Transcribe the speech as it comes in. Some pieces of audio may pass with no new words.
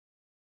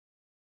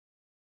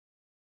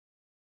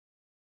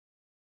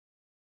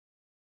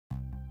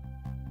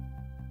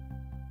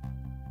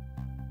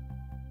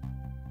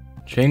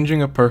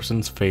Changing a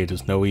person's fate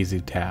is no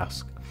easy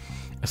task,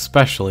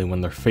 especially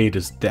when their fate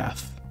is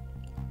death.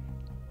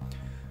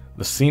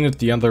 The scene at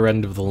the other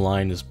end of the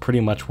line is pretty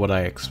much what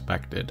I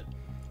expected,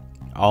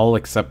 all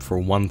except for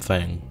one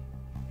thing.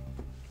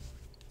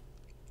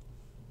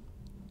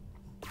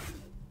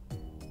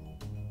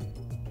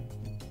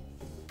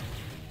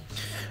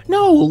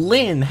 No,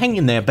 Lynne, hang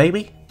in there,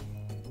 baby.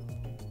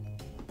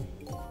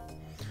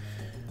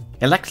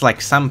 It looks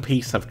like some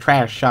piece of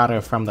trash shot her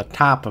from the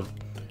top of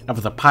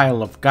the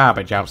pile of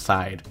garbage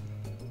outside.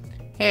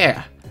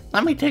 Here,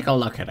 let me take a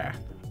look at her.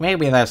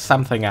 Maybe there's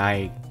something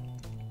I...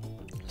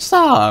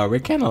 Sorry,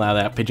 can't allow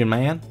that, Pigeon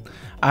Man.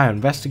 I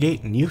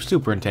investigate and you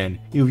superintend.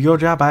 You have your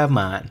job, I have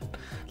mine.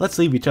 Let's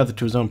leave each other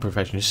to his own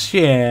profession,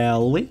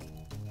 shall we?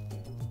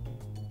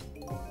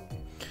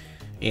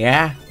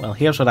 Yeah? Well,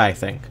 here's what I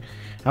think.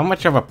 How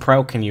much of a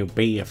pro can you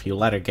be if you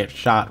let her get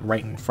shot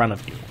right in front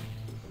of you?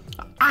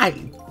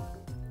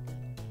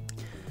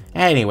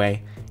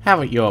 Anyway,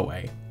 have it your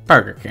way.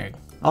 Burger King.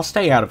 I'll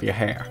stay out of your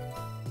hair.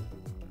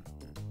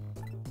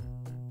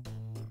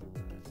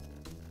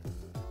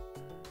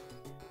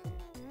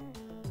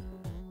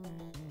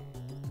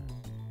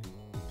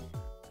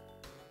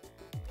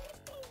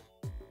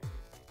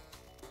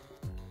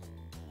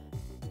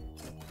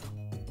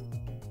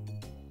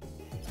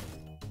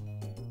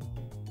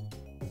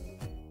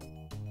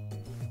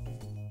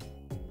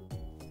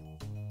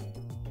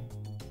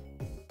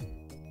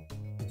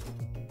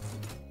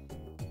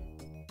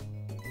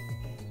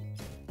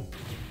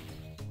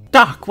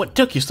 Doc, what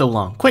took you so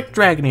long? Quick,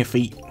 dragging your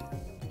feet.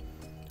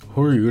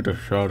 Who are you to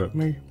shout at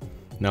me?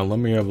 Now let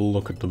me have a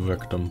look at the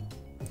victim.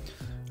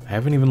 I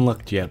haven't even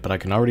looked yet, but I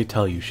can already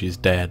tell you she's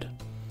dead.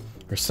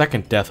 Her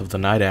second death of the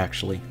night,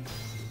 actually.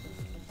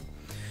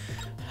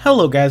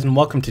 Hello guys, and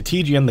welcome to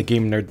TGN the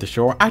Game Nerd, the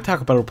show where I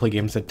talk about roleplay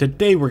games, and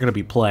today we're going to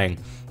be playing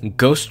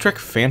Ghost Trick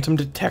Phantom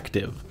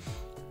Detective.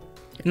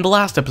 In the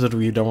last episode,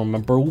 if you don't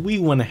remember, we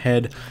went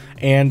ahead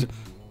and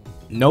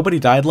nobody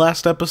died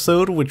last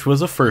episode, which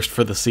was a first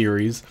for the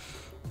series.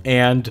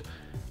 And,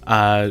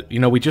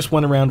 we just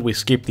went around, we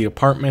escaped the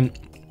apartment,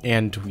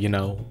 and,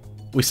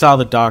 we saw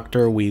the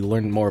doctor, we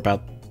learned more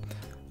about,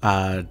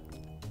 our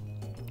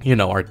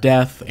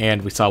death,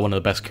 and we saw one of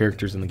the best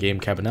characters in the game,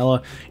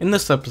 Cabanella. In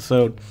this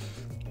episode,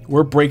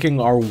 we're breaking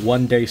our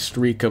one-day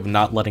streak of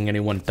not letting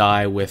anyone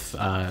die with,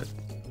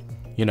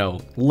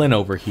 Lynne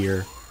over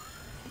here.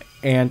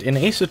 And in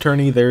Ace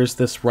Attorney, there's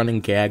this running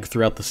gag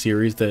throughout the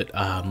series that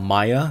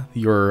Maya,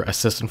 your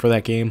assistant for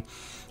that game,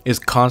 is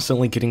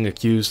constantly getting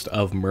accused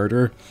of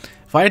murder.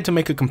 If I had to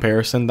make a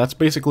comparison, that's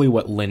basically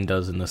what Lynne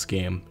does in this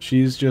game.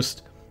 She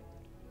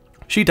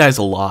dies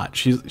a lot.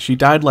 She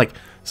died like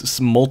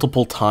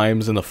multiple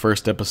times in the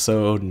first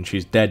episode, and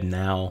she's dead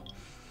now.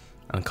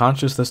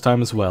 Unconscious this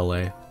time as well,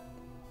 eh?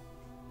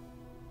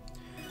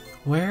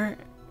 Where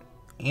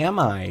am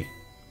I?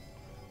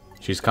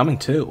 She's coming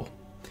too.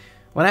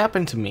 What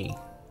happened to me?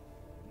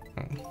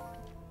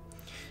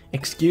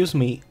 Excuse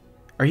me,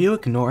 are you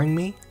ignoring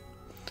me?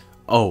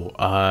 Oh,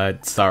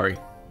 sorry.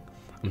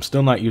 I'm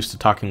still not used to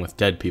talking with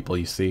dead people,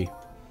 you see.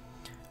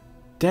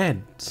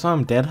 Dead? So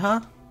I'm dead,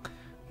 huh?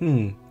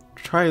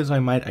 Try as I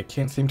might, I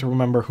can't seem to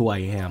remember who I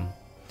am.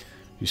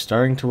 You're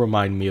starting to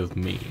remind me of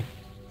me.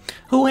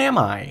 Who am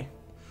I?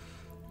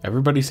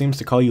 Everybody seems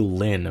to call you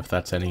Lynne, if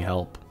that's any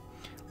help.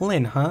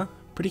 Lynne, huh?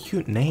 Pretty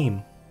cute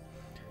name.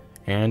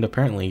 And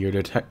apparently you're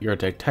a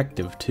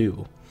detective,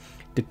 too.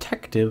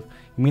 Detective?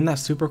 You mean that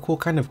super cool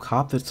kind of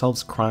cop that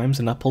solves crimes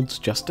and upholds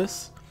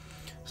justice?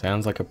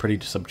 Sounds like a pretty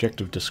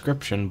subjective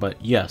description,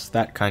 but yes,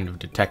 that kind of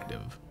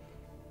detective.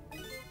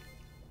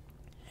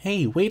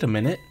 Hey, wait a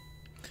minute.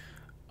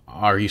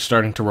 Are you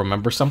starting to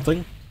remember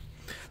something?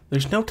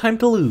 There's no time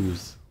to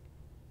lose.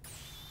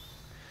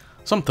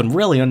 Something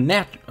really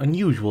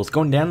unusual is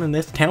going down in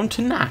this town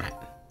tonight.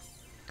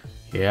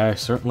 Yeah, I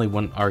certainly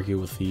wouldn't argue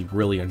with the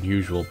really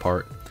unusual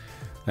part.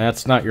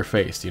 That's not your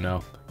face,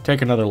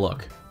 Take another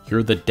look.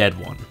 You're the dead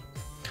one.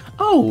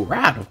 Oh,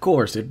 right, of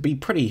course. It'd be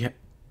pretty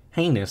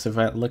heinous if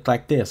it looked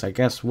like this, I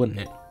guess, wouldn't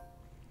it?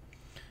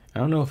 I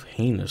don't know if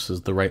heinous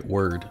is the right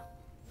word.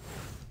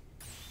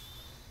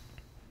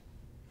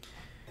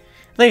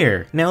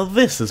 There, now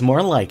this is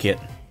more like it.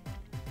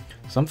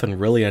 Something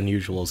really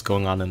unusual is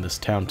going on in this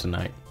town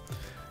tonight.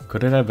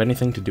 Could it have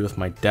anything to do with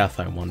my death,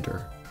 I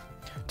wonder?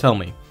 Tell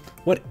me,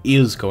 what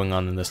is going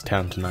on in this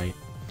town tonight?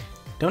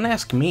 Don't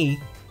ask me.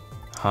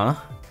 Huh?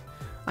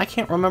 I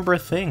can't remember a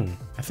thing.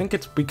 I think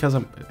it's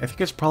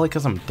probably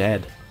because I'm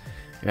dead.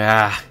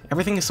 Ah,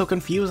 everything is so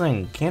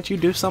confusing. Can't you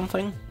do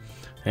something?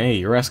 Hey,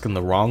 you're asking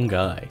the wrong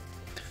guy.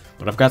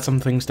 But I've got some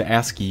things to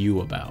ask you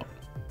about.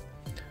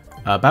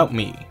 About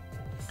me.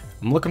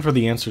 I'm looking for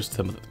the answers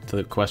to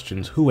the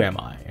questions, who am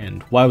I,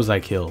 and why was I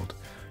killed?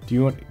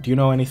 Do you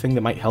know anything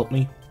that might help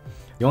me?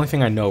 The only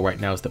thing I know right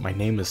now is that my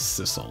name is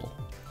Sissel.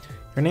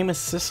 Your name is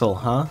Sissel,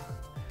 huh?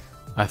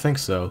 I think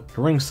so. It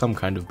rings some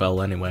kind of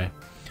bell anyway.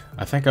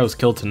 I think I was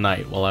killed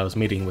tonight while I was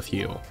meeting with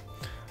you.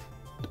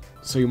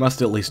 So you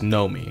must at least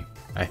know me,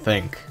 I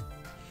think.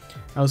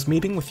 I was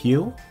meeting with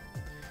you?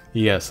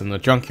 Yes, in the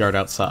junkyard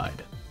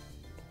outside.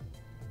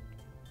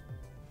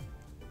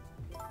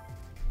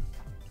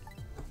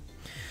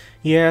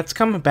 Yeah, it's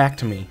coming back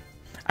to me.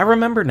 I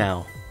remember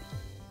now.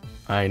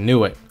 I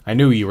knew it. I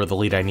knew you were the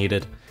lead I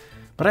needed.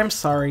 But I'm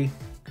sorry.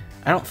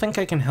 I don't think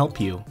I can help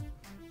you.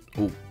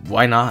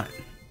 Why not?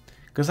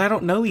 Because I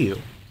don't know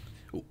you.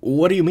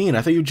 What do you mean?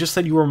 I thought you just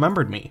said you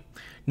remembered me.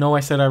 No,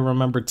 I said I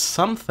remembered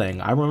something.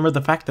 I remember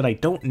the fact that I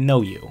don't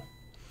know you.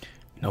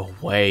 No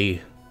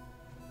way.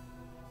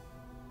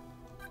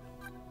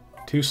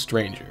 Two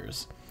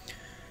strangers.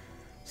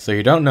 So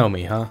you don't know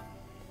me, huh?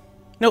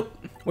 Nope.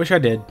 Wish I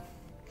did.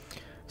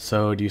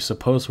 So, do you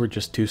suppose we're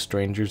just two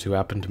strangers who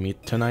happened to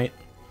meet tonight?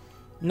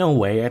 No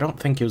way, I don't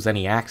think it was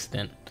any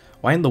accident.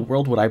 Why in the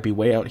world would I be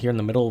way out here in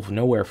the middle of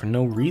nowhere for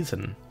no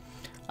reason?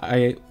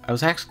 I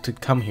was asked to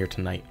come here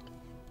tonight.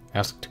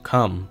 Asked to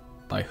come?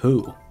 By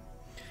who?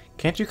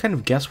 Can't you kind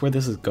of guess where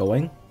this is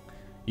going?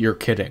 You're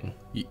kidding.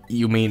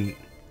 You mean...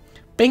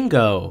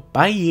 Bingo!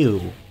 By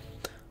you!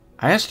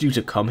 I asked you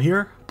to come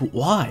here? But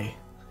why?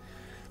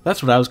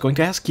 That's what I was going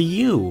to ask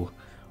you!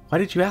 Why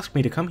did you ask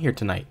me to come here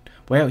tonight?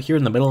 Way out here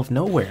in the middle of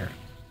nowhere?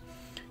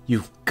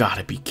 You've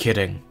gotta be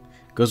kidding.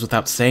 Goes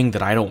without saying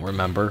that I don't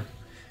remember.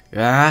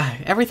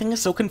 Everything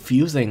is so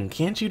confusing.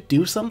 Can't you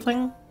do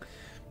something?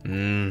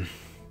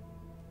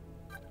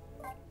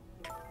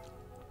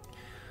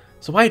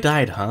 So I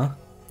died, huh?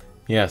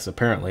 Yes,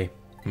 apparently.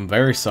 I'm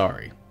very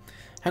sorry.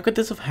 How could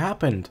this have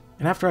happened?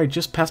 And after I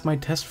just passed my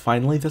test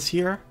finally this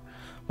year?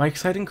 My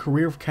exciting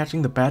career of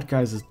catching the bad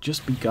guys has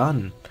just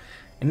begun.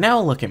 And now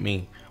look at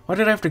me. Why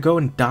did I have to go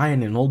and die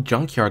in an old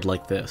junkyard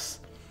like this?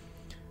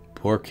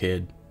 Poor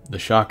kid. The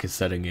shock is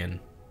setting in.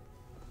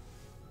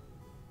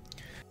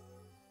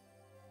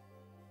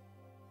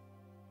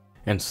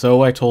 And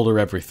so I told her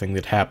everything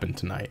that happened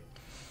tonight.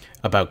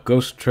 About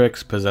ghost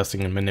tricks,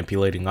 possessing and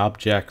manipulating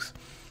objects,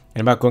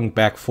 and about going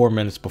back 4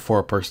 minutes before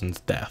a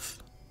person's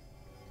death.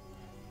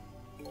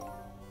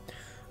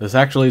 This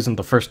actually isn't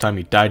the first time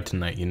you died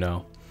tonight, you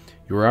know.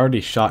 You were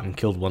already shot and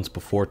killed once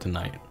before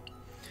tonight.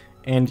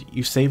 And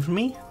you saved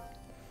me?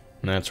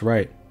 That's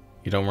right.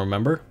 You don't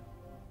remember?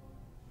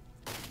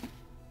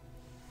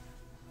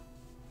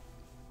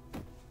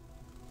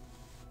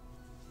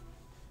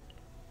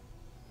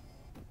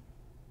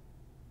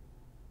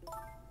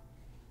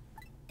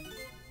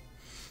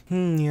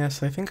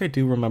 Yes, I think I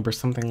do remember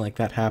something like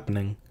that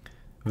happening.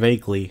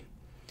 Vaguely.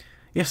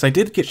 Yes, I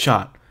did get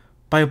shot.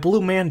 By a blue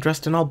man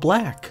dressed in all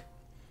black.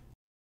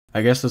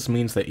 I guess this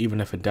means that even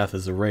if a death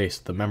is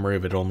erased, the memory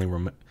of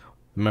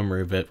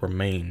it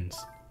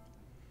remains.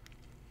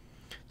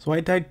 So I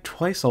died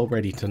twice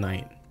already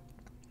tonight.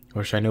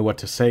 Wish I knew what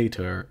to say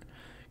to her.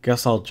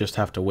 Guess I'll just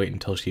have to wait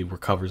until she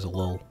recovers a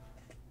little.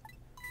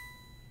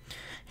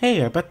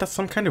 Hey, I bet that's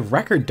some kind of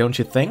record, don't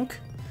you think?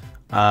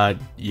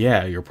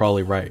 Yeah, you're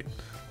probably right.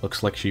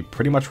 Looks like she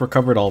pretty much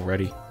recovered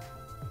already.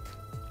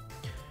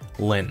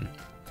 Lynne,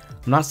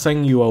 I'm not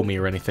saying you owe me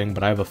or anything,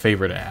 but I have a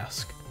favor to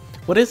ask.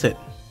 What is it?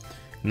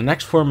 In the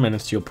next 4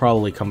 minutes, you'll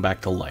probably come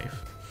back to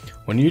life.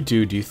 When you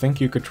do you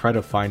think you could try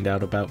to find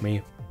out about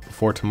me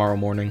before tomorrow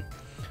morning?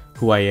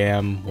 Who I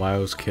am, why I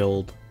was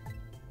killed?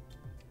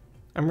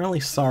 I'm really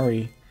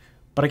sorry,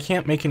 but I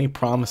can't make any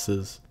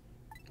promises.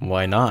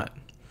 Why not?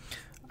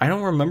 I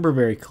don't remember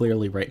very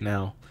clearly right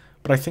now,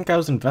 but I think I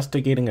was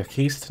investigating a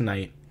case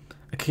tonight.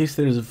 A case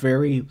that is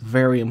very,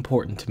 very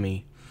important to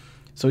me.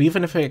 So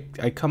even if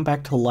I come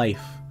back to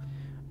life,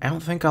 I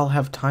don't think I'll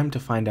have time to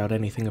find out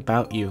anything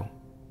about you.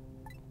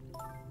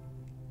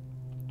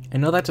 I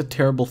know that's a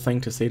terrible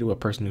thing to say to a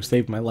person who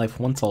saved my life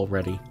once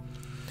already.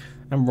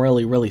 I'm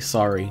really, really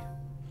sorry.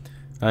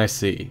 I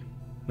see.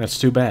 That's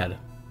too bad.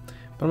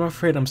 But I'm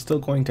afraid I'm still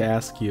going to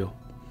ask you.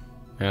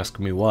 Ask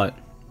me what?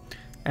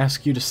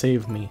 Ask you to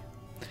save me.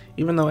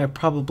 Even though I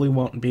probably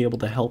won't be able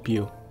to help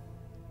you.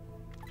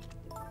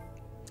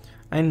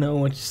 I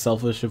know it's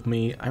selfish of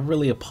me, I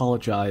really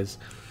apologize,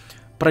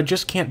 but I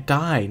just can't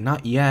die,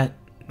 not yet,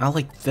 not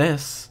like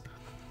this.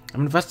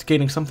 I'm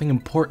investigating something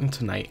important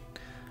tonight.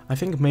 I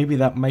think maybe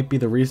that might be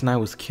the reason I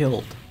was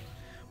killed.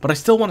 But I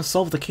still want to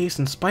solve the case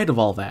in spite of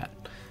all that.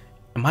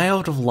 Am I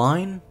out of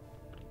line?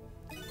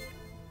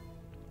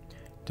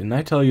 Didn't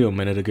I tell you a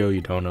minute ago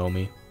you don't owe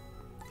me?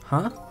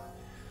 Huh?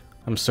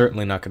 I'm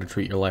certainly not going to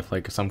treat your life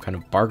like some kind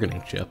of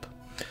bargaining chip.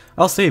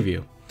 I'll save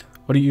you.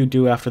 What you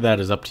do after that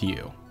is up to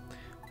you.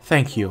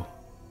 Thank you.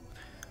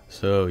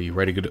 So, you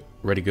ready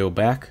to go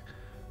back?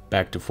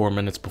 Back to 4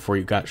 minutes before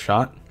you got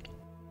shot?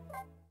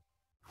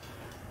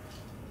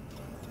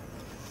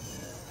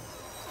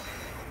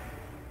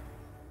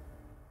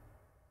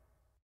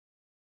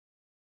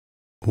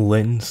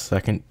 Lynne's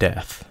second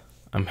death.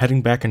 I'm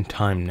heading back in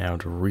time now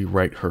to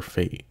rewrite her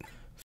fate.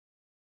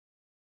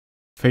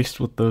 Faced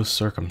with those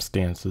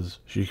circumstances,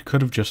 she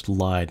could have just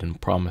lied and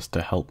promised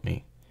to help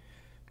me.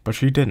 But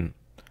she didn't.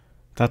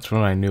 That's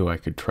when I knew I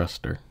could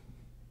trust her.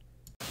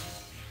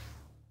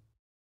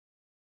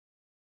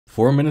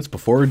 4 minutes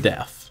before her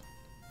death.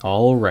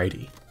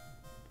 Alrighty.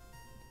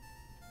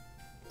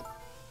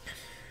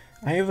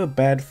 I have a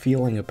bad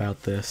feeling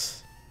about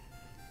this.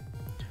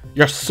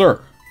 Yes,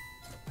 sir!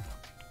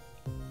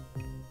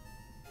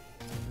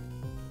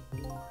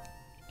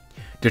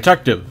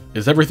 Detective,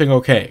 is everything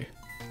okay?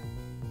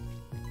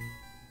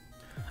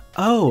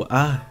 Oh,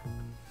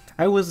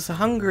 I was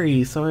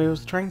hungry, so I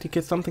was trying to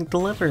get something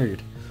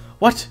delivered.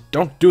 What?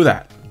 Don't do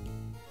that!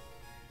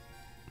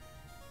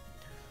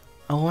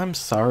 Oh, I'm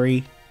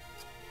sorry.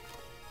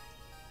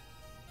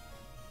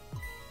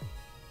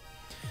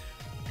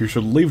 You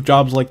should leave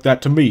jobs like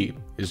that to me.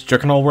 Is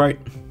chicken alright?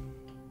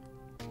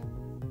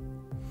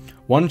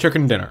 1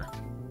 chicken dinner.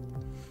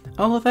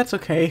 Oh, that's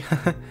okay.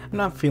 I'm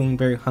not feeling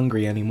very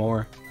hungry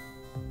anymore.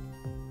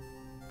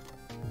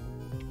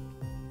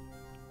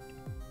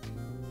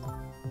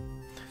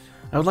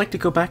 I would like to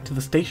go back to the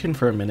station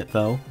for a minute,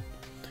 though.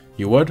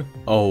 You would?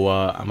 Oh,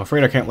 I'm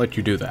afraid I can't let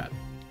you do that.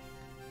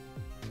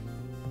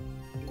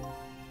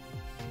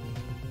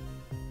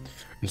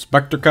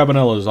 Inspector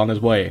Cabanella is on his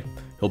way.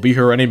 He'll be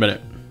here any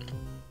minute.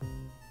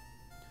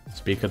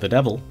 Speak of the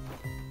devil.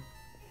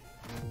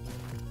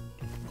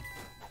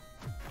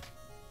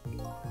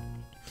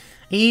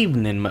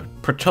 Evening,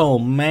 patrol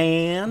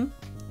man.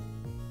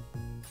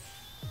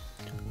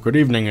 Good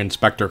evening,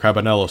 Inspector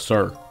Cabanella,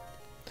 sir.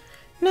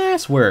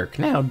 Nice work.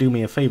 Now do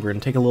me a favor and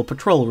take a little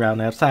patrol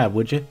around outside,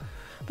 would you?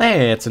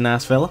 That's a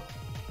nice fella.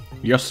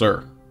 Yes,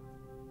 sir.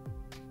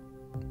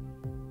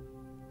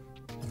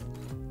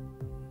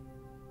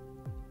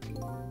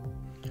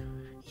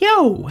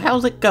 Yo,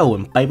 how's it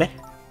going, baby?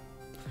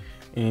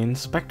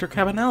 Inspector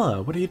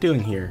Cabanella, what are you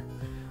doing here?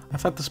 I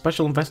thought the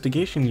Special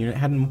Investigation Unit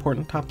had an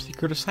important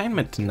top-secret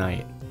assignment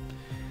tonight.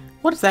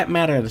 What does that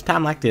matter at a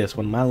time like this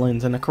when my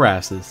line's in a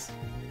crisis?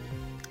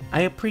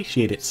 I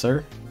appreciate it,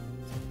 sir.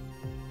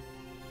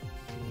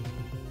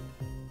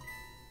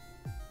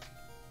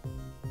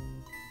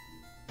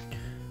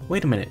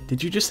 Wait a minute,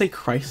 did you just say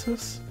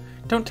crisis?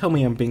 Don't tell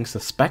me I'm being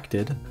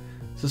suspected.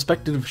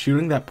 Suspected of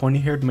shooting that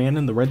pointy-haired man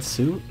in the red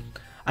suit?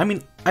 I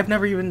mean, I've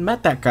never even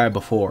met that guy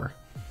before.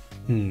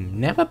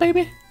 Never,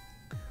 baby?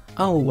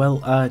 Oh,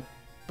 well,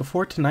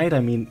 before tonight, I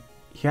mean,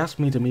 he asked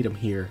me to meet him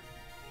here.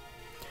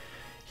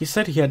 He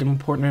said he had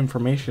important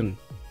information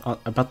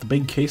about the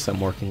big case I'm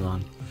working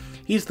on.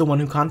 He's the one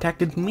who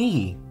contacted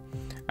me.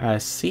 I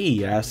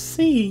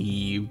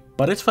see.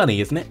 But it's funny,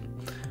 isn't it?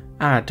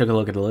 I took a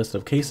look at the list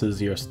of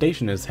cases your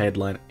station is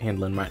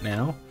handling right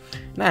now,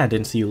 and I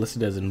didn't see you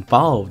listed as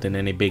involved in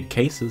any big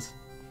cases.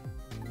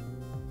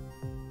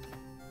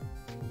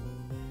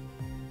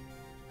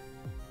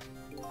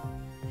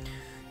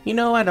 You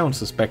know, I don't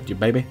suspect you,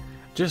 baby.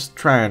 Just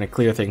trying to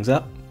clear things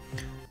up.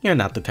 You're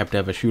not the type to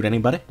ever shoot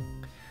anybody.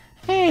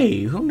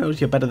 Hey, who knows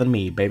you better than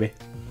me, baby?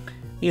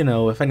 You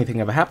know, if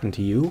anything ever happened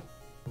to you,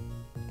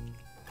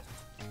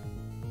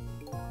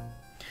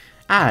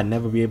 I'd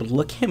never be able to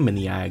look him in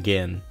the eye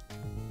again.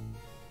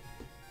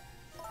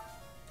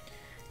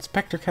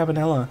 Inspector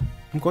Cabanella,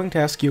 I'm going to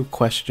ask you a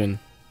question.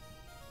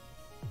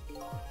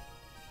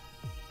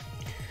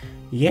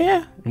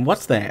 Yeah? And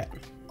what's that?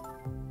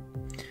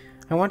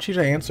 I want you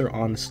to answer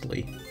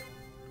honestly.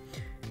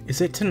 Is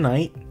it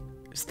tonight?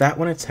 Is that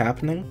when it's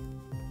happening?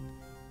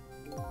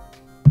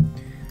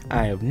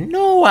 I have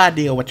no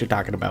idea what you're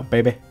talking about,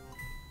 baby.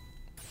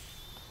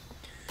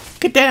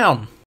 Get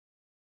down!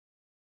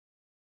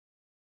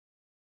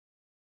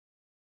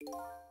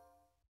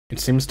 It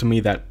seems to me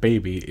that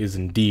baby is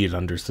indeed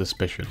under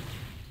suspicion.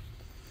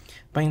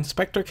 By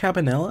Inspector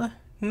Cabanella?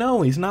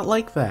 No, he's not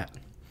like that.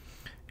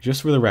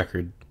 Just for the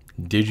record,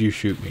 did you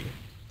shoot me?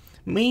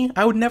 Me?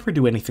 I would never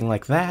do anything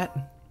like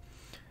that.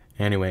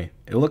 Anyway,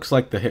 it looks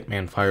like the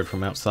hitman fired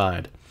from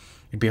outside.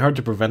 It'd be hard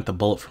to prevent the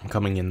bullet from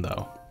coming in,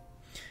 though.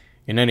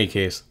 In any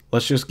case,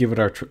 let's just give it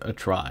a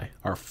try.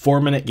 Our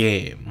 4-minute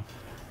game.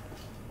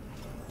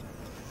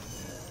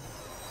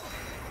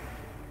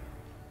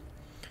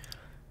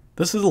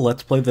 This is a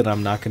Let's Play that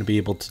I'm not going to be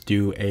able to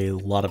do a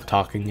lot of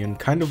talking in,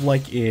 kind of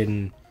like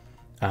in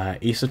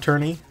Ace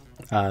Attorney.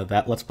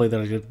 That Let's Play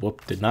that I did,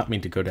 did not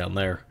mean to go down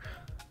there.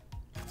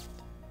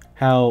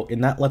 How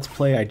in that Let's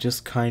Play I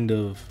just kind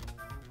of,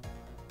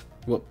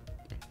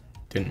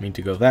 didn't mean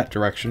to go that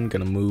direction,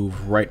 gonna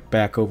move right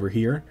back over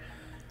here.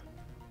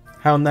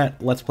 How in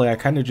that Let's Play I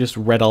kind of just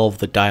read all of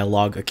the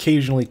dialogue,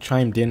 occasionally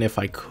chimed in if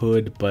I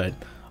could, but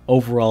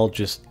overall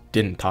just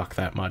didn't talk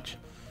that much.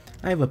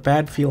 I have a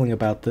bad feeling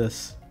about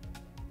this.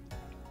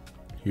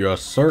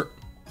 Yes, sir.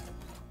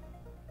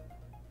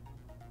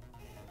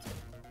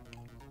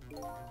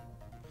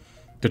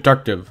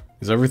 Detective,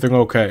 is everything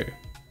okay?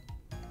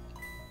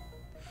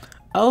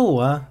 Oh,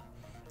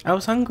 I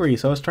was hungry,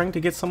 so I was trying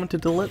to get someone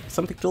to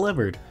something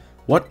delivered.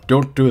 What?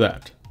 Don't do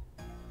that.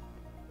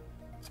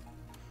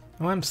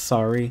 Oh, I'm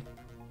sorry.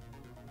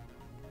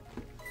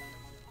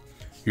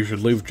 You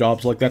should leave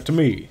jobs like that to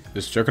me.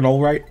 Is chicken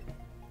alright?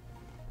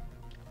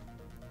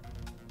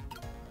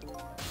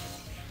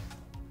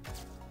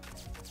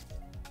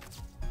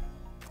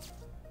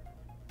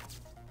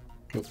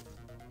 Oh.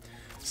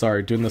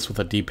 Sorry, doing this with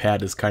a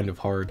D-pad is kind of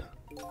hard.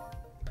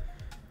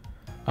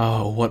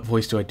 Oh, what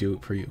voice do I do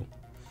for you?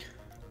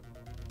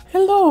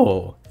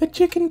 Hello, the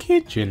chicken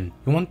kitchen.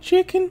 You want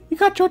chicken? You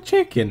got your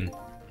chicken.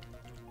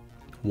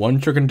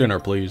 1 chicken dinner,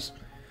 please.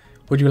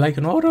 Would you like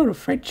an order of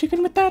fried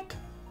chicken with that?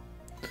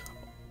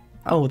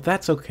 Oh,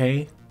 that's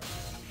okay.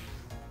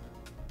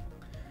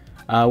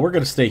 We're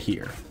gonna stay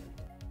here.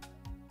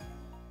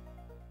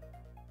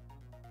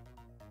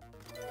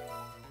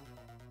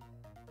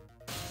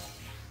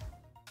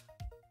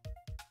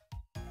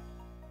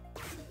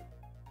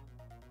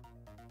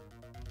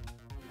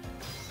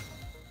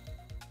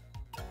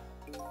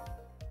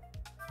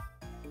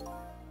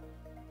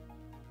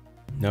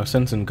 No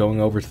sense in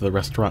going over to the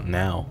restaurant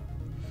now.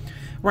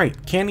 Right,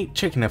 can't eat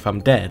chicken if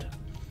I'm dead.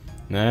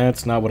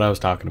 That's not what I was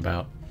talking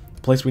about.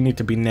 The place we need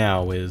to be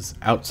now is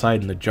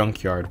outside in the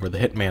junkyard where the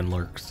hitman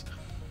lurks.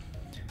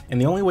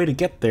 And the only way to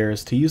get there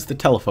is to use the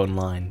telephone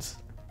lines.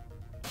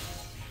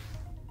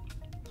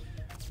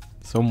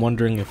 So I'm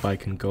wondering if I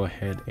can go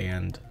ahead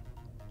and...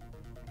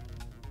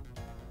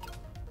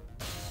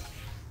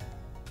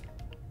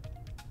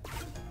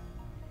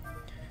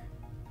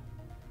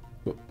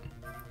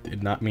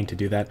 Did not mean to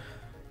do that.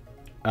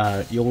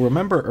 You'll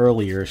remember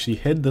earlier she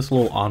hid this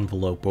little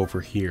envelope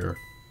over here.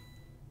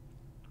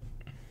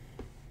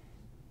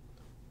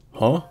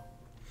 Huh?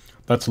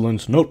 That's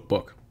Lynne's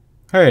notebook.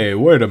 Hey,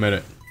 wait a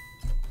minute.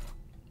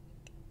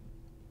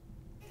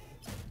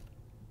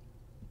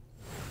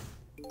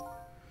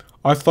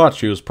 I thought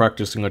she was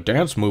practicing a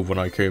dance move when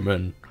I came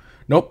in.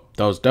 Nope,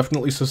 that was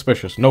definitely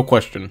suspicious, no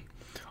question.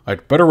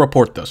 I'd better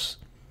report this.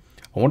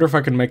 I wonder if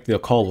I can make the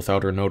call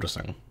without her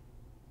noticing.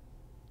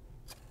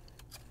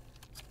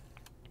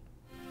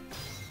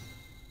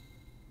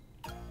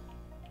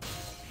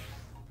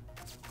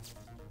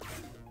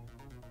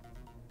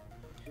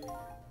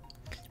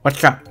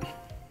 What's up?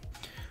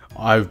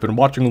 I've been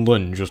watching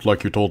Lynne just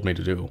like you told me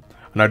to do,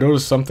 and I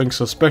noticed something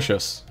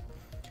suspicious.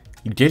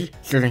 You did?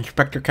 Sir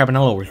Inspector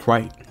Cabanello was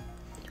right.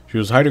 She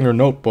was hiding her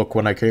notebook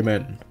when I came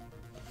in.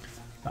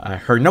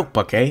 Her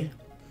notebook, eh?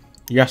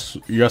 Yes,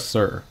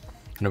 sir.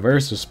 In a very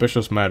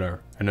suspicious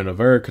manner, and in a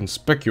very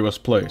conspicuous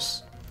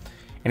place.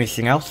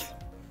 Anything else?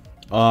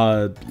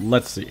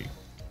 Let's see.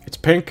 It's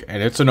pink,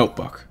 and it's a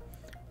notebook.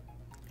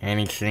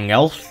 Anything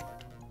else?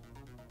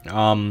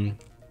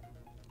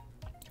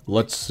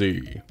 Let's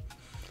see.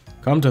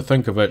 Come to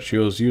think of it, she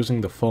was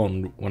using the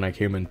phone when I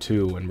came in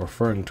too, and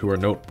referring to her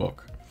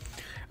notebook.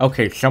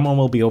 Okay, someone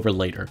will be over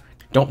later.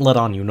 Don't let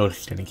on you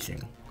noticed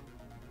anything.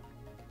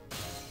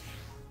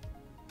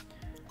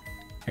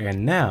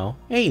 And now...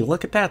 Hey,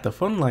 look at that! The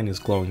phone line is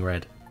glowing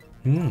red.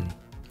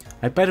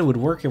 I bet it would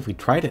work if we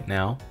tried it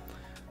now.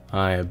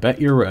 I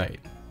bet you're right.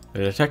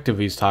 The detective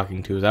he's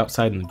talking to is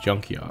outside in the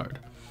junkyard.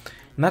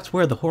 And that's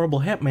where the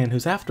horrible hitman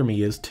who's after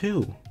me is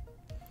too.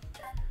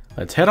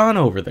 Let's head on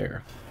over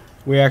there.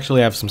 We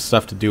actually have some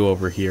stuff to do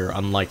over here,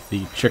 unlike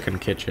the chicken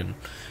kitchen,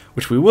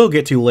 which we will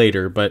get to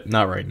later, but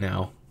not right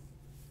now.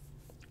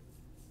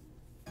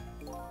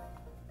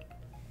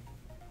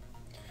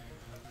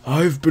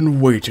 I've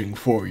been waiting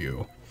for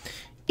you.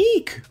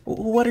 Eek!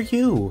 What are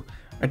you?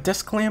 A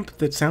desk lamp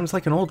that sounds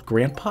like an old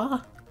grandpa?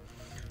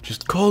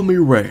 Just call me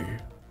Ray.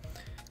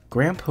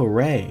 Grandpa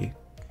Ray?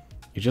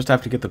 You just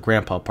have to get the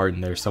grandpa part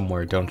in there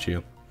somewhere, don't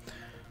you?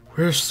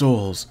 We're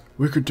souls.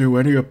 We could do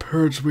any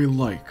appearance we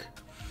like.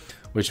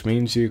 Which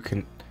means you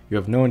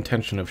have no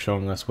intention of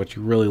showing us what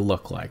you really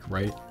look like,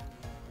 right?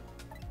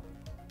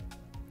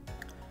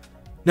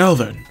 Now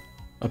then,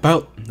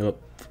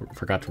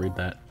 forgot to read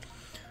that.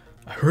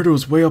 I heard it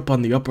was way up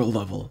on the upper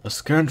level, a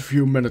scant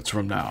few minutes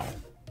from now.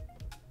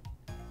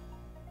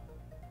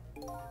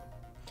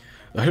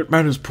 The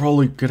hitman is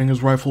probably getting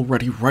his rifle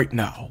ready right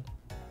now.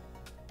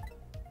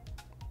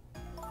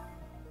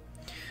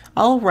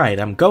 Alright,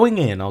 I'm going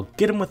in. I'll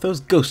get him with those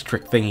ghost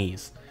trick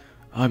thingies.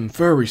 I'm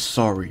very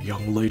sorry,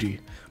 young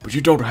lady, but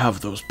you don't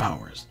have those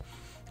powers.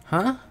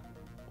 Huh?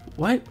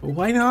 What?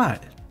 Why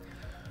not?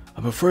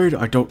 I'm afraid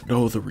I don't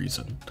know the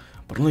reason,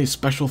 but only a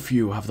special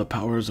few have the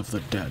powers of the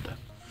dead.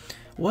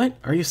 What?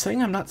 Are you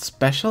saying I'm not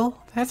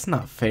special? That's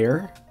not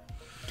fair.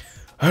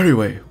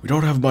 Anyway, we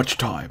don't have much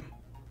time.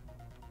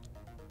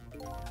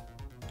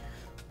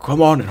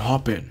 Come on and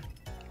hop in.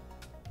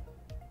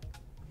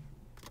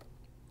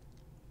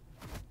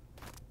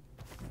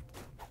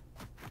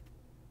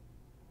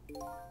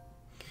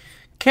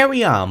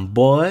 Carry on,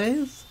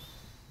 boys.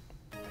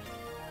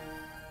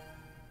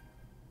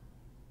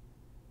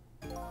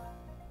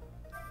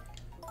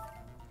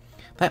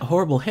 That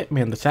horrible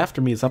hitman that's after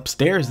me is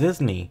upstairs,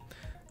 isn't he?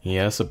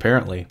 Yes,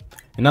 apparently.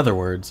 In other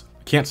words,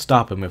 we can't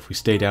stop him if we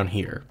stay down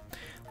here.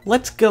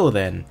 Let's go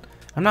then.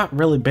 I'm not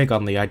really big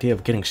on the idea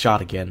of getting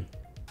shot again.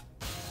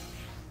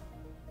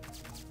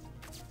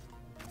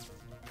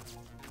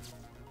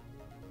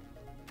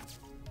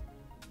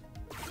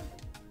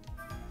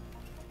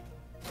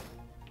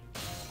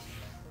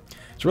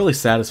 It's really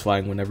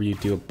satisfying whenever you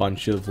do a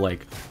bunch of,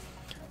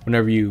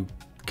 whenever you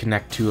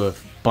connect to a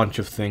bunch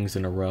of things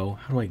in a row.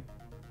 How do I...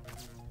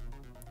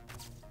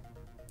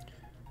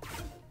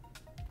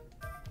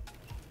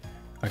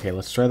 Okay,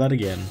 let's try that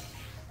again.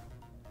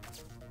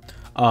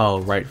 Oh,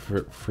 right,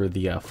 for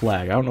the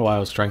flag. I don't know why I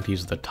was trying to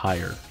use the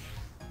tire.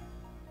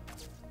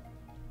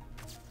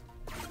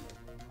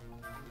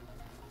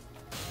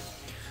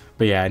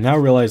 But yeah, I now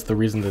realize the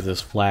reason that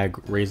this flag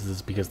raises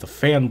is because the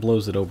fan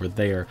blows it over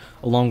there,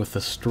 along with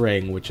the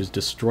string, which is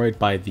destroyed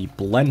by the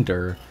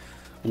blender,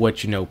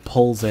 which, you know,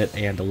 pulls it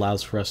and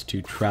allows for us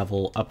to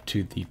travel up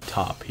to the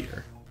top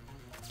here.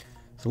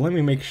 So let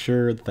me make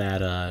sure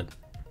that,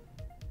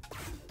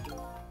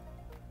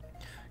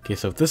 okay,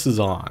 so if this is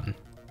on...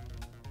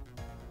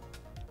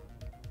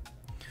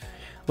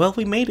 Well,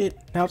 we made it.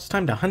 Now it's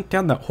time to hunt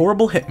down that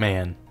horrible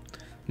hitman.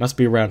 Must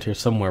be around here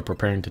somewhere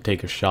preparing to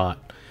take a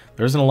shot.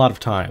 There isn't a lot of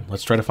time.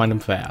 Let's try to find him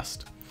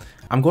fast.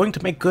 I'm going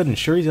to make good and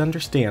sure he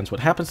understands what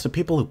happens to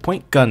people who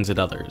point guns at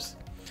others.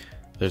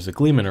 There's a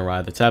gleam in her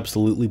eye that's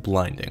absolutely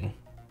blinding.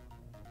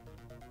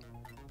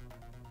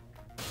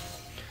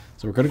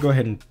 So we're going to go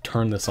ahead and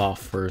turn this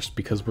off first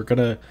because we're going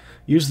to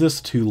use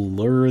this to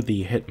lure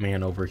the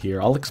hitman over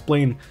here. I'll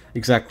explain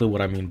exactly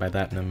what I mean by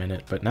that in a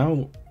minute, but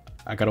now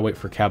I got to wait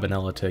for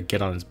Cabanela to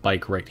get on his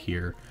bike right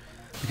here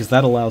because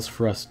that allows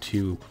for us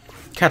to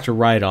catch a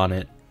ride on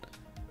it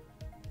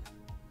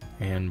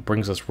and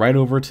brings us right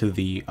over to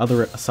the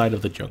other side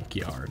of the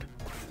junkyard.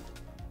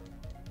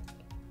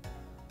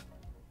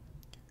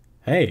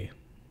 Hey.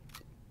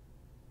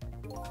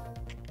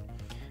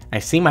 I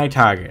see my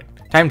target.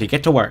 Time to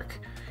get to work.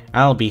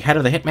 I'll be head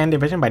of the Hitman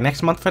Division by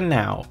next month for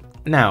now.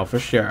 Now, for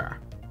sure.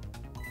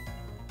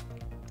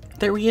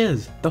 There he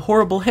is, the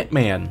horrible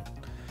Hitman.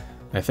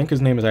 I think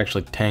his name is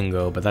actually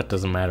Tango, but that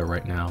doesn't matter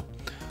right now.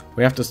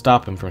 We have to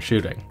stop him from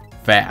shooting.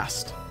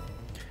 Fast.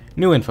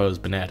 New info has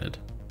been added.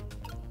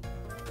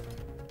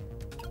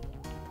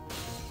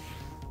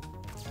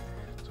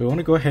 So we want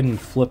to go ahead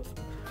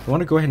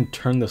and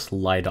turn this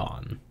light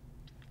on.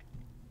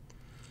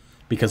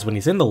 Because when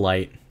he's in the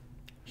light,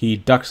 he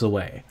ducks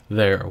away.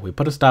 There, we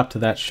put a stop to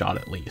that shot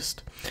at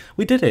least.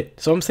 We did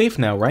it, so I'm safe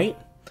now, right?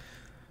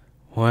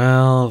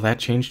 Well, that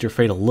changed your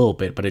fate a little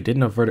bit, but it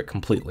didn't avert it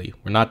completely.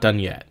 We're not done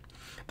yet.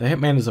 The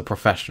Hitman is a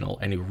professional,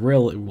 and he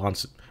really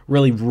wants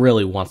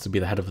to be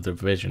the head of the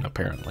division,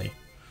 apparently.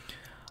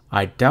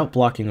 I doubt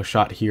blocking a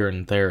shot here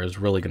and there is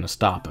really going to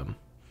stop him.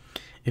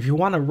 If you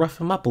want to rough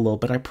him up a little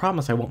bit, I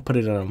promise I won't put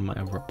it on my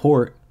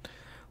report.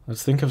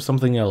 Let's think of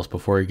something else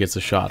before he gets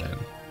a shot in.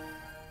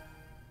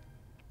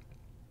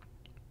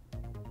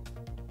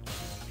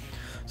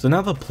 So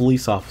now the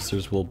police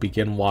officers will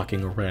begin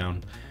walking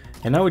around,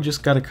 and now we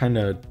just gotta kind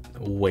of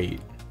wait.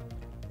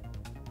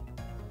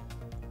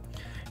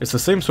 It's the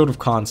same sort of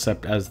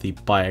concept as the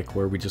bike,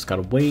 where we just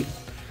gotta wait,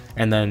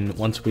 and then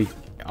once we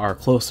are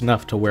close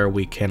enough to where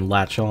we can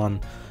latch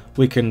on,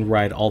 we can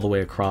ride all the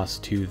way across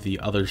to the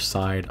other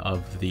side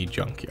of the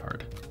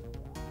junkyard.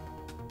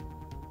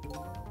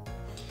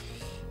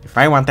 If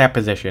I want that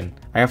position,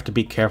 I have to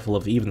be careful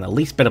of even the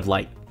least bit of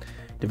light.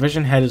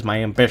 Division head is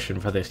my ambition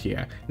for this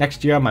year.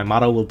 Next year, my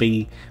motto will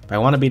be, if I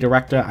want to be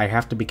director, I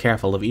have to be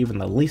careful of even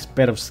the least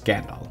bit of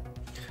scandal.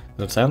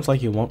 So it sounds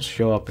like you won't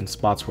show up in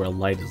spots where a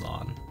light is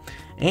on.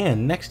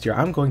 And next year,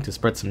 I'm going to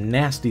spread some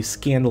nasty,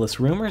 scandalous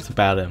rumors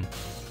about him.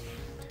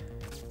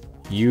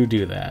 You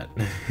do that.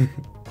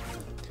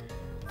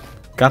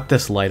 Got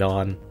this light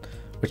on,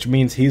 which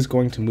means he's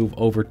going to move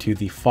over to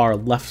the far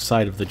left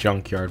side of the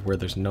junkyard where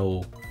there's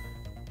no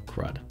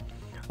crud.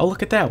 Oh,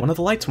 look at that, one of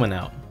the lights went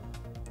out.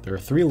 There are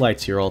 3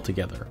 lights here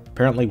altogether.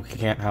 Apparently we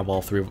can't have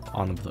all three of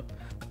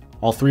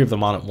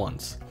them on at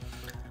once.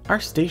 Our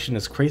station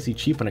is crazy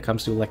cheap when it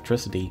comes to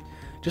electricity.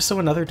 Just so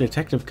another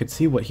detective could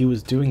see what he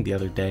was doing the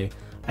other day,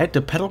 I had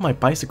to pedal my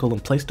bicycle in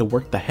place to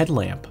work the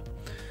headlamp.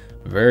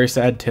 Very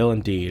sad tale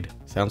indeed.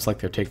 Sounds like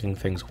they're taking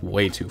things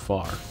way too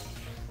far.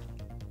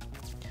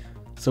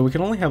 So we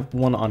can only have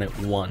one on at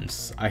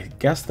once. I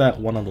guess that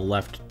one on the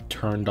left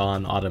turned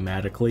on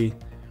automatically.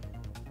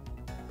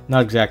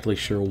 Not exactly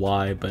sure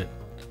why, but...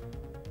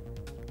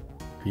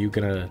 Are you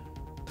gonna...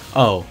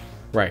 Oh,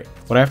 right.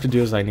 What I have to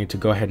do is I need to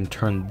go ahead and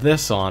turn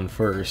this on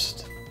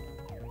first.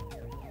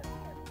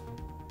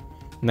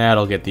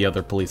 That'll get the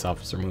other police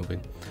officer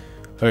moving.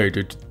 Hey,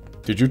 did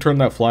you turn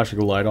that flashing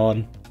light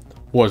on?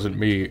 Wasn't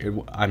me.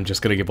 I'm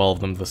just gonna give all of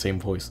them the same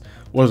voice.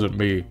 Wasn't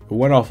me. It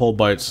went off all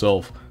by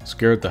itself.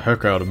 Scared the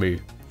heck out of me.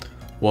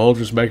 Well,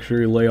 just make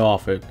sure you lay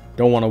off it.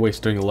 Don't want to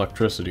waste any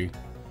electricity.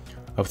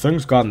 Have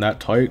things gotten that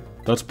tight?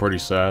 That's pretty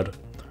sad.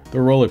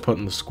 They're really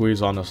putting the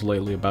squeeze on us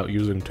lately about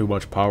using too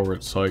much power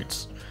at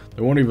sites.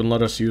 They won't even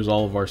let us use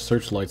all of our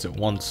searchlights at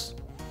once.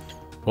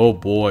 Oh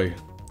boy.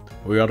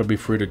 We ought to be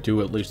free to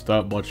do at least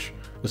that much,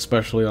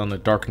 especially on a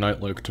dark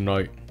night like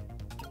tonight.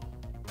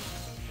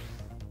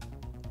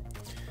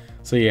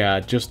 So yeah,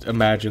 just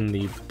imagine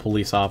the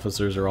police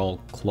officers are all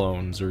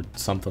clones or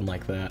something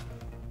like that.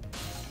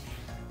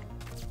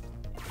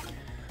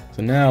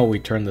 So now we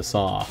turn this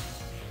off.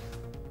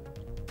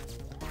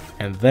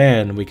 And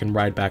then we can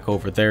ride back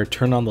over there,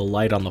 turn on the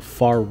light on the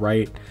far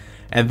right,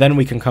 and then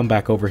we can come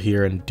back over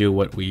here and do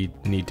what we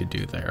need to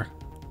do there.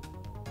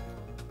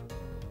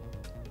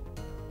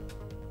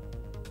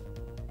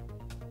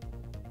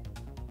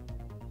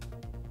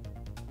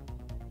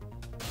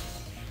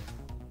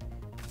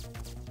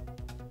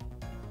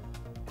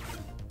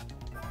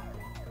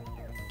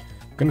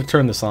 I'm gonna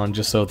turn this on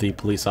just so the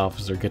police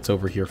officer gets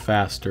over here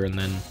faster, and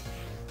then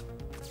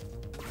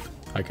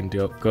I can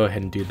go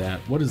ahead and do that.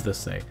 What does this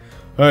say?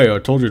 Hey, I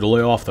told you to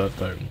lay off that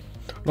thing.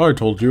 I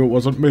told you it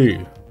wasn't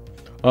me.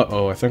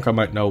 Uh-oh, I think I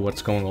might know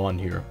what's going on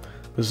here.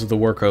 This is the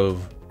work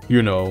of,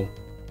 you know.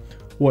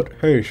 What?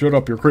 Hey, shut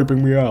up, you're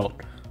creeping me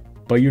out.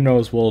 But you know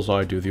as well as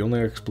I do, the only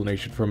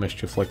explanation for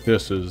mischief like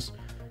this is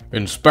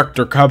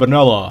Inspector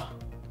Cabanela.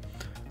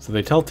 So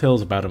they tell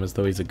tales about him as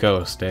though he's a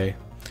ghost, eh?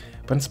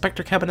 but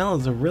Inspector Cabanela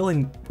is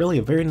really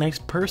a very nice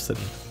person.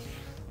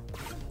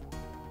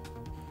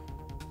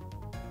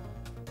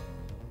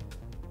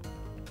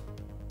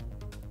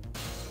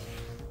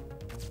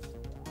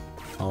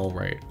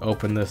 Alright,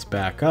 open this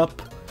back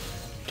up,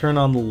 turn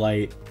on the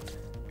light,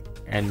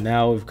 and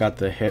now we've got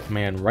the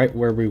hitman right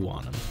where we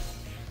want him.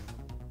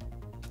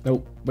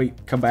 Nope,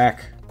 wait, come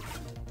back.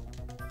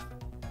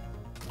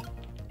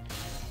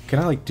 Can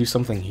I, like, do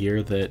something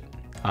here that...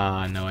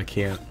 no, I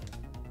can't.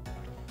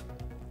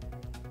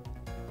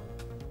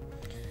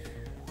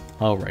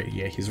 Alright,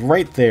 yeah, he's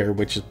right there,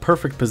 which is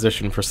perfect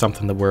position for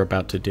something that we're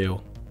about to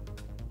do.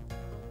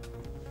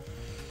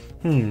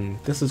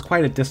 This is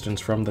quite a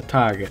distance from the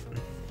target.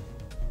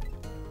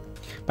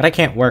 But I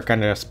can't work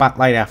under a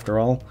spotlight after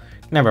all.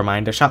 Never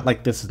mind, a shot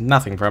like this is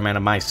nothing for a man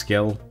of my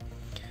skill.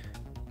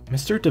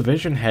 Mr.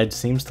 Division Head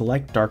seems to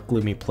like dark,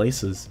 gloomy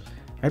places.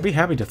 I'd be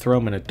happy to throw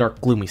him in a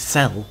dark, gloomy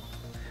cell.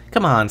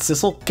 Come on,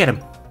 Sissel, get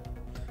him!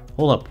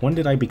 Hold up, when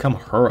did I become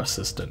her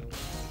assistant?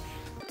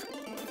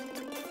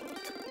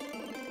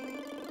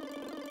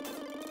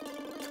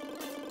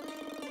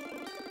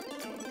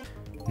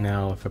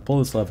 Now, if I pull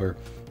this lever,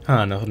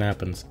 nothing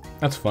happens.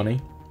 That's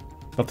funny.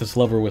 Thought this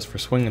lever was for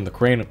swinging the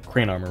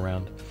crane arm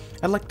around.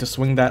 I'd like to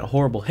swing that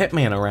horrible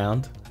hitman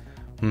around.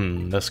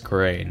 This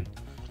crane.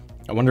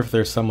 I wonder if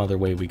there's some other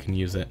way we can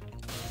use it.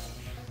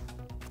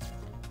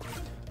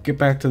 Get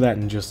back to that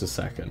in just a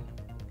second.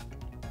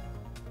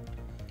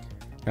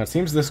 Now it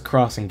seems this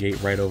crossing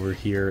gate right over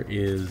here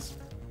is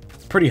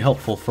pretty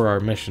helpful for our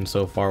mission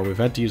so far. We've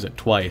had to use it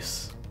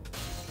twice.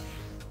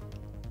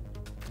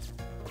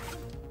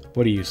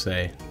 What do you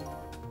say?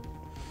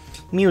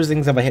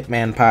 Musings of a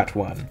Hitman Part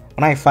 1.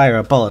 When I fire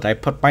a bullet, I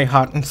put my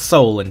heart and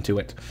soul into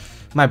it.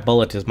 My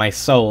bullet is my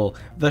soul.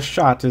 The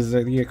shot is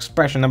the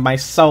expression of my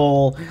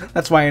soul.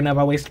 That's why I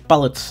never waste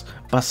bullets.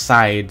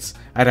 Besides,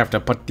 I'd have to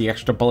put the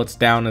extra bullets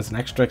down as an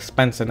extra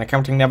expense, and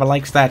accounting never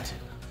likes that.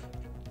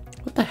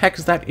 What the heck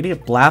is that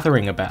idiot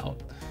blathering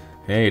about?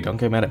 Hey, don't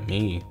get mad at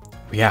me.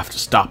 We have to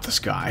stop this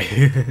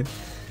guy.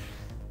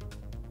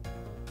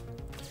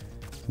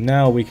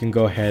 Now we can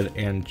go ahead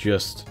and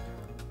just,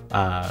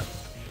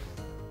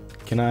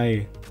 can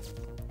I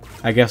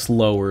guess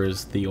lower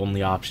is the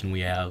only option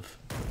we have.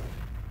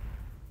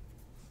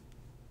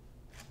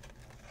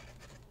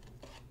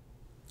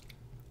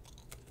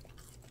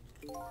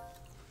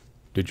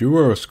 Did you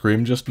hear a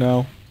scream just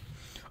now?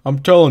 I'm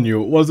telling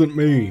you, it wasn't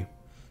me.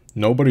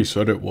 Nobody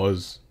said it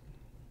was.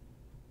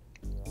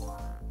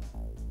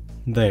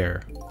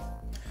 There.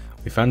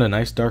 We found a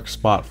nice dark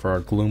spot for our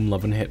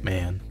gloom-loving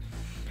hitman.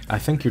 I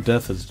think your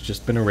death has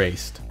just been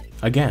erased.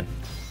 Again.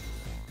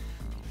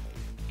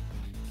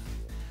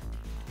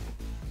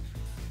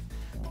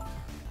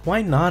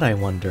 Why not, I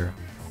wonder?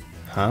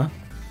 Huh?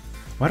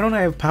 Why don't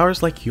I have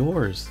powers like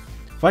yours?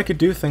 If I could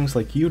do things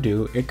like you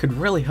do, it could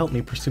really help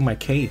me pursue my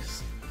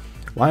case.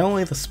 Why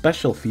only the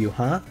special few,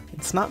 huh?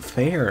 It's not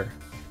fair.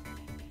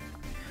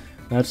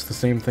 That's the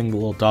same thing the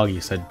little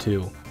doggy said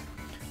too.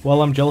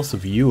 Well, I'm jealous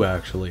of you,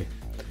 actually.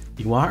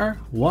 You are?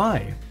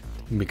 Why?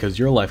 Because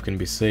your life can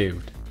be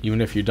saved, even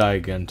if you die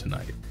again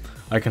tonight.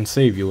 I can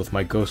save you with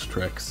my ghost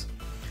tricks.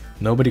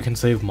 Nobody can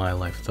save my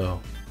life,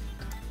 though.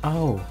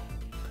 Oh.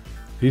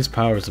 These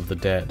powers of the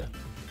dead.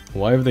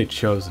 Why have they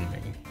chosen me?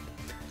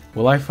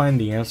 Will I find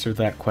the answer to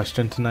that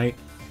question tonight?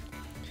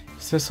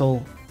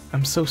 Sissel,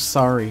 I'm so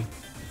sorry.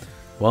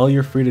 Well,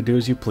 you're free to do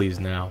as you please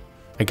now.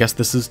 I guess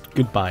this is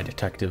goodbye,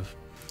 detective.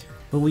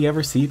 Will we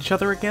ever see each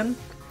other again?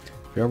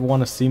 If you ever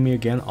want to see me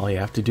again, all you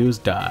have to do is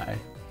die.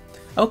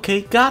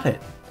 Okay, got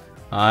it.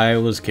 I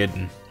was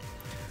kidding.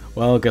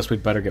 Well, I guess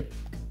we'd better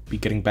be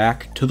getting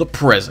back to the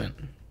present.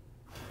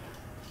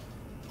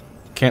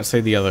 Can't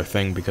say the other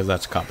thing because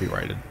that's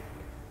copyrighted.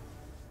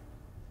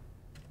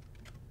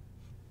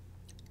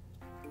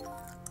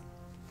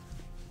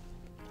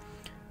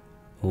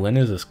 Lynne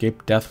has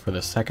escaped death for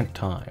the second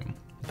time.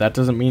 That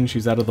doesn't mean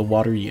she's out of the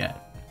water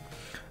yet.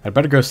 I'd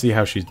better go see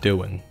how she's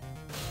doing.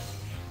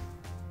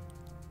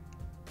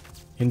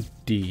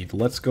 Indeed,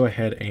 let's go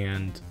ahead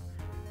and...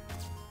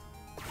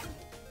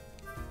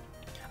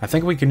 I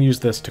think we can use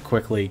this to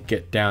quickly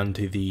get down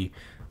to the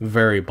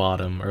very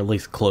bottom, or at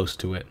least close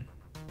to it.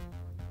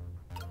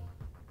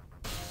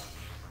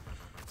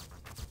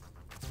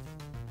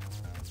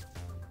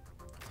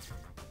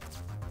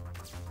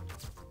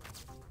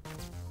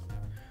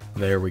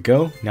 There we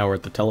go, now we're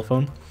at the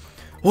telephone.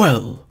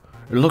 Well,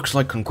 it looks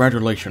like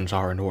congratulations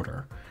are in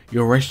order.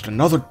 You erased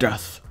another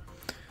death.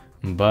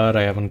 But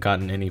I haven't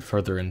gotten any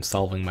further in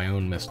solving my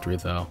own mystery,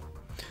 though.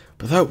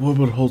 But that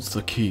woman holds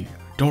the key.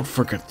 Don't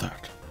forget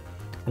that.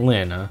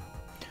 Lynne,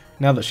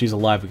 now that she's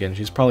alive again,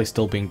 she's probably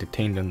still being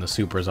detained in the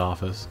Super's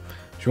office.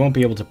 She won't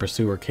be able to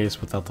pursue her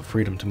case without the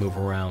freedom to move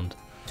around.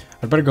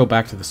 I'd better go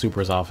back to the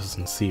Super's office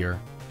and see her.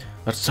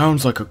 That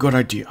sounds like a good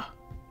idea.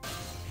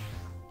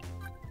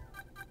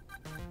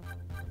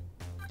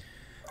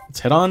 Let's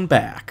head on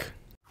back.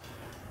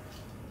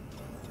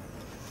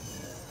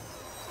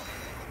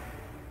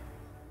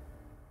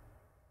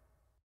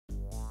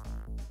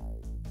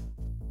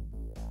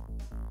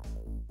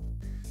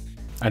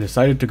 I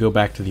decided to go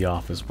back to the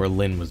office where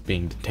Lynne was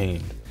being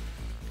detained.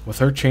 With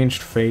her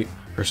changed fate,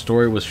 her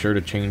story was sure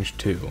to change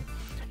too,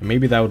 and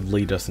maybe that would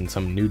lead us in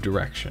some new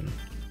direction.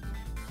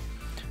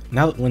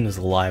 Now that Lynne is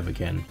alive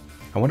again,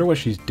 I wonder what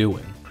she's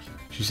doing.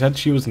 She said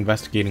she was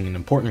investigating an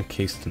important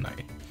case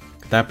tonight.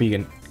 Could that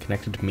be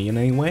connected to me in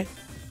any way?